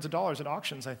like hundreds of dollars at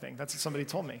auctions, I think. That's what somebody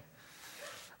told me.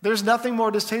 There's nothing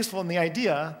more distasteful than the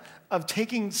idea of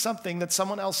taking something that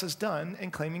someone else has done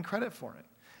and claiming credit for it.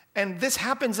 And this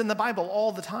happens in the Bible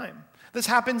all the time. This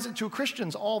happens to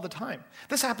Christians all the time.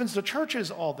 This happens to churches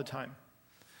all the time.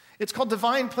 It's called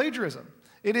divine plagiarism.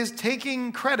 It is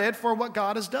taking credit for what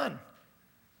God has done.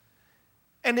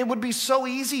 And it would be so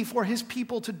easy for his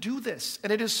people to do this.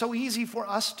 And it is so easy for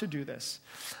us to do this.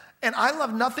 And I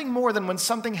love nothing more than when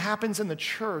something happens in the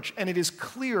church and it is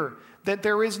clear that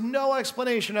there is no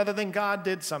explanation other than God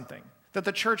did something, that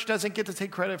the church doesn't get to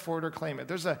take credit for it or claim it.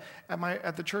 There's at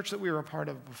the church that we were a part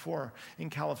of before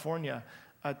in California,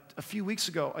 a few weeks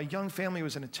ago, a young family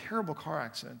was in a terrible car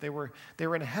accident. They were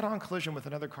in a head-on collision with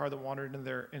another car that wandered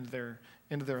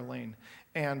into their lane.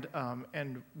 And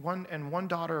one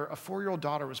daughter, a 4-year-old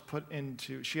daughter, was put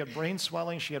into, she had brain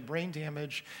swelling, she had brain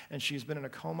damage, and she's been in a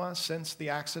coma since the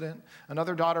accident.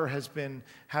 Another daughter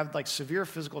had like severe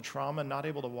physical trauma, not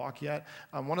able to walk yet.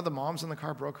 One of the moms in the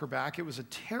car broke her back. It was a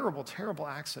terrible, terrible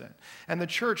accident. And the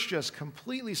church just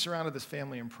completely surrounded this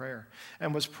family in prayer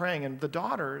and was praying. And the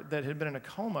daughter that had been in a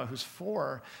coma, who's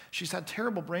 4, she's had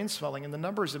terrible brain swelling, and the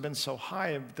numbers have been so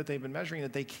high that they've been measuring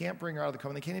that they can't bring her out of the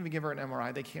coma. They can't even give her an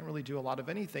MRI. They can't really do a lot of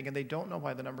anything, and they don't know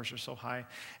why the numbers are so high,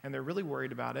 and they're really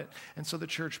worried about it. And so the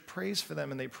church prays for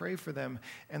them, and they pray for them,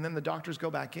 and then the doctors go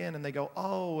back in, and they go,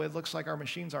 oh, it looks like our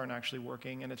machines aren't actually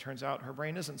working, and it turns out her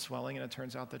brain isn't swelling, and it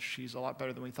turns out that she's a lot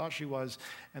better than we thought she was,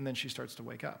 and then she starts to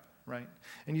wake up, right?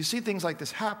 And you see things like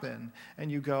this happen,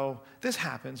 and you go, this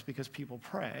happens because people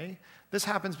pray. This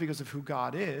happens because of who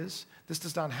God is. This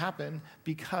does not happen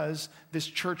because this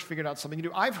church figured out something to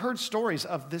do. I've heard stories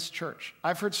of this church.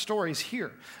 I've heard stories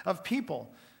here of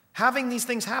people having these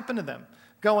things happen to them,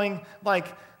 going like,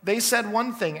 they said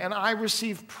one thing, and I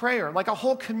received prayer, like a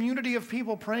whole community of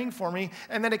people praying for me,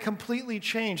 and then it completely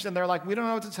changed, and they're like, we don't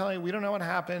know what to tell you, we don't know what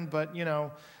happened, but,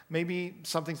 maybe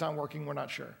something's not working, we're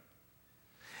not sure.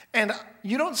 And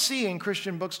you don't see in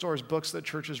Christian bookstores books that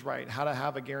churches write, how to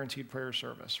have a guaranteed prayer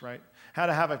service, right? How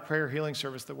to have a prayer healing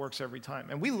service that works every time.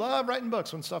 And we love writing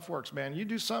books when stuff works, man. You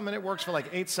do something and it works for like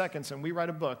 8 seconds, and we write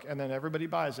a book, and then everybody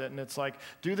buys it, and it's like,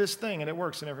 do this thing, and it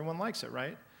works, and everyone likes it,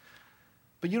 right?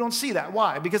 But you don't see that.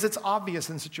 Why? Because it's obvious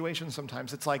in situations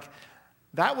sometimes. It's like,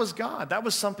 that was God. That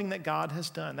was something that God has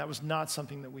done. That was not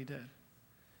something that we did.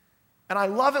 And I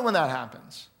love it when that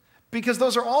happens. Because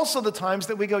those are also the times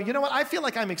that we go, you know what, I feel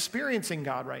like I'm experiencing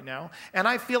God right now. And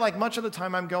I feel like much of the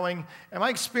time I'm going, am I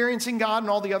experiencing God and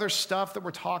all the other stuff that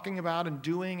we're talking about and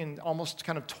doing and almost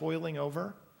kind of toiling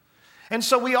over? And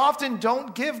so we often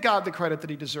don't give God the credit that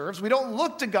he deserves. We don't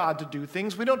look to God to do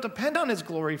things. We don't depend on his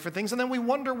glory for things. And then we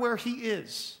wonder where he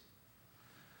is.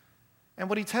 And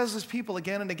what he tells his people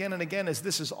again and again and again is,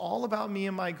 this is all about me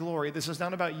and my glory. This is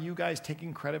not about you guys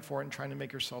taking credit for it and trying to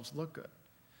make yourselves look good.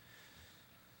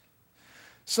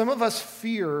 Some of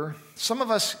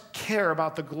us care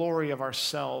about the glory of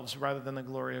ourselves rather than the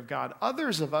glory of God.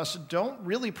 Others of us don't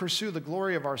really pursue the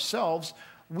glory of ourselves.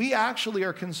 We actually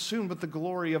are consumed with the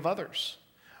glory of others.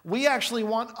 We actually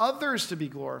want others to be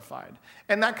glorified.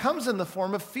 And that comes in the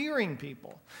form of fearing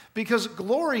people. Because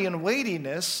glory and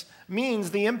weightiness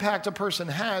means the impact a person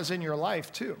has in your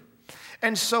life too.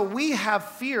 And so we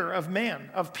have fear of man,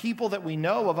 of people that we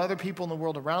know, of other people in the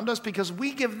world around us, because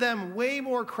we give them way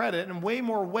more credit and way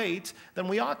more weight than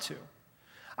we ought to.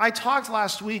 I talked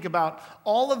last week about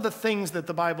all of the things that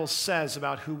the Bible says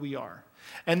about who we are.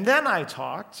 And then I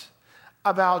talked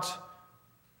about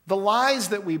the lies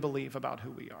that we believe about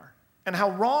who we are, and how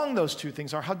wrong those two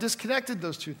things are, how disconnected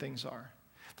those two things are.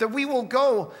 That we will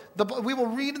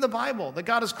read in the Bible that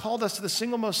God has called us to the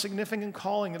single most significant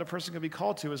calling that a person can be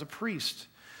called to as a priest,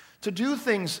 to do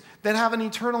things that have an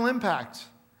eternal impact,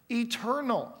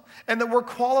 eternal, and that we're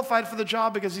qualified for the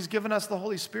job because he's given us the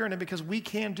Holy Spirit and because we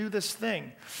can do this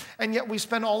thing. And yet we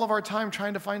spend all of our time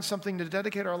trying to find something to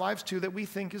dedicate our lives to that we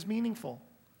think is meaningful.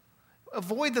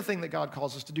 Avoid the thing that God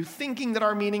calls us to do, thinking that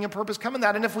our meaning and purpose come in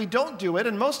that. And if we don't do it,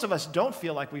 and most of us don't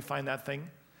feel like we find that thing,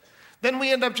 then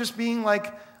we end up just being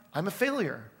like I'm a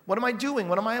failure. What am I doing?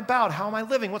 What am I about? How am I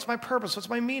living? What's my purpose? What's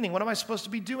my meaning? What am I supposed to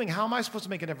be doing? How am I supposed to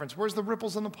make a difference? Where's the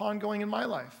ripples in the pond going in my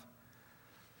life?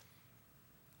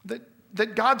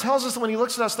 That God tells us that when he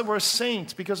looks at us that we're a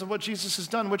saint because of what Jesus has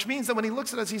done, which means that when he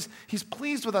looks at us, he's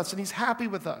pleased with us and he's happy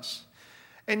with us.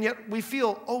 And yet we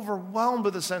feel overwhelmed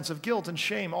with a sense of guilt and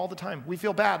shame all the time. We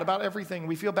feel bad about everything.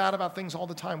 We feel bad about things all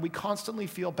the time. We constantly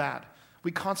feel bad.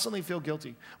 We constantly feel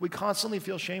guilty. We constantly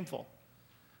feel shameful.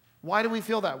 Why do we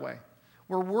feel that way?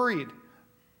 We're worried.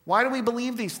 Why do we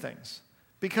believe these things?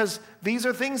 Because these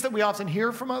are things that we often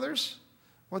hear from others,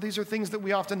 or these are things that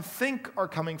we often think are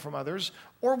coming from others,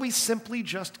 or we simply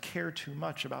just care too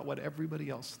much about what everybody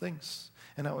else thinks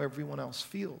and how everyone else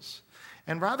feels.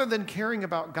 And rather than caring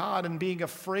about God and being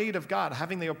afraid of God,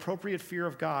 having the appropriate fear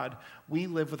of God, we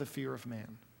live with a fear of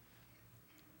man.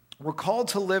 We're called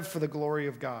to live for the glory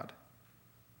of God.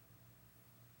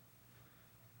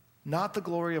 Not the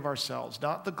glory of ourselves,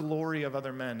 not the glory of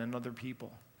other men and other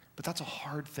people. But that's a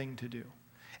hard thing to do.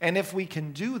 And if we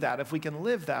can do that, if we can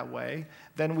live that way,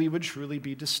 then we would truly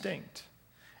be distinct.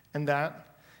 And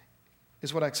that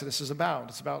is what Exodus is about.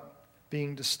 It's about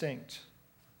being distinct.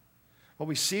 What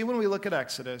we see when we look at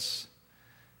Exodus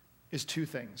is two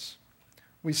things.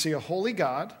 We see a holy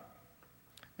God,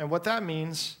 and what that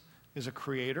means is a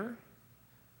creator,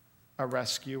 a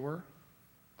rescuer,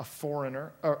 a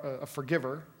foreigner, a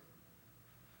forgiver,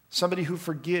 somebody who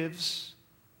forgives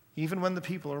even when the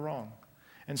people are wrong,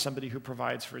 and somebody who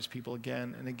provides for his people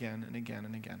again and again and again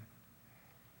and again.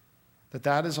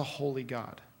 That is a holy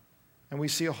God. And we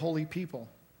see a holy people.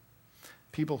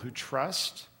 People who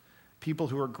trust, people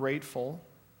who are grateful,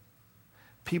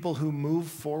 people who move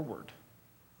forward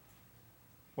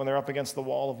when they're up against the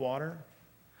wall of water,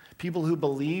 people who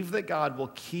believe that God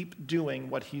will keep doing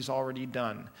what he's already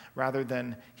done rather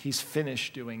than he's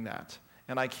finished doing that,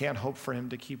 and I can't hope for him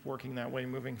to keep working that way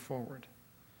moving forward.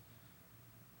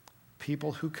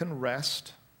 People who can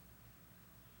rest,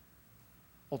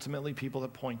 ultimately people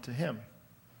that point to him.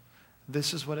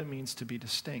 This is what it means to be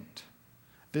distinct.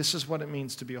 This is what it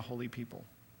means to be a holy people.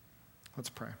 Let's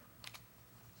pray.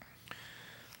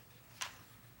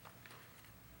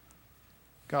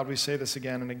 God, we say this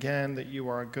again and again, that you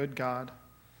are a good God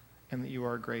and that you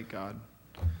are a great God,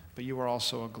 but you are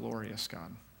also a glorious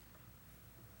God.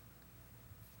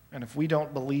 And if we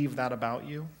don't believe that about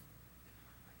you,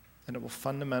 then it will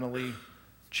fundamentally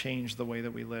change the way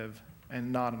that we live,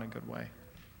 and not in a good way.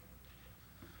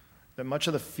 That much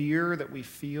of the fear that we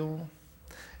feel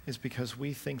is because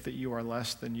we think that you are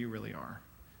less than you really are,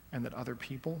 and that other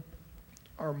people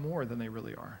are more than they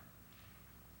really are.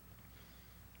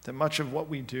 That much of what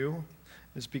we do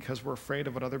is because we're afraid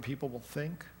of what other people will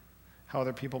think, how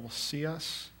other people will see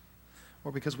us,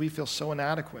 or because we feel so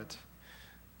inadequate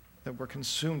that we're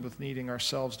consumed with needing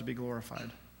ourselves to be glorified.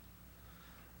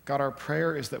 God, our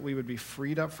prayer is that we would be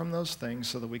freed up from those things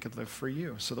so that we could live for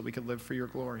you, so that we could live for your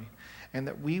glory, and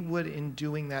that we would, in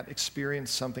doing that, experience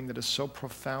something that is so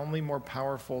profoundly more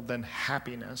powerful than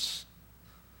happiness,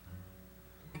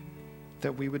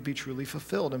 that we would be truly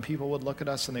fulfilled, and people would look at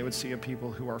us and they would see a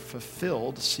people who are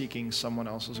fulfilled, seeking someone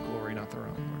else's glory, not their own,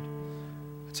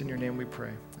 Lord. It's in your name we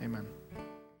pray. Amen.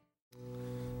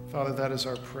 Father, that is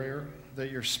our prayer, that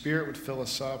your Spirit would fill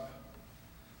us up.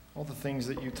 All the things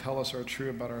that you tell us are true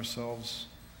about ourselves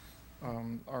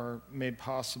are made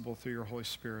possible through your Holy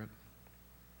Spirit.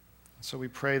 So we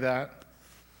pray that,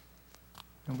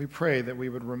 and we pray that we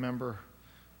would remember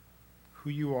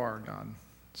who you are, God.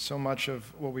 So much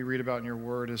of what we read about in your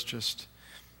word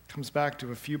comes back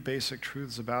to a few basic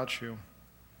truths about you.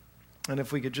 And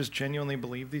if we could just genuinely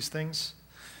believe these things,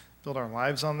 build our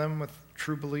lives on them with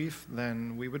true belief,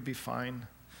 then we would be fine,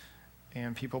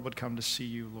 and people would come to see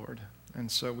you, Lord. And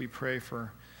so we pray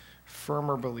for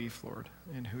firmer belief, Lord,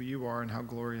 in who you are and how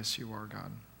glorious you are,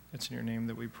 God. It's in your name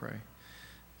that we pray.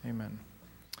 Amen.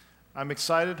 I'm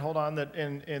excited,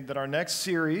 that our next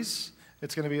series,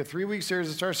 it's going to be a 3-week series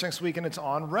that starts next week, and it's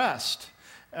on rest.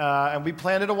 And we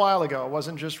planned it a while ago. It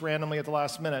wasn't just randomly at the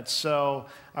last minute. So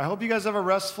I hope you guys have a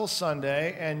restful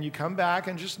Sunday, and you come back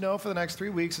and just know for the next 3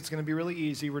 weeks it's going to be really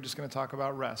easy. We're just going to talk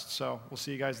about rest. So we'll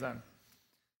see you guys then.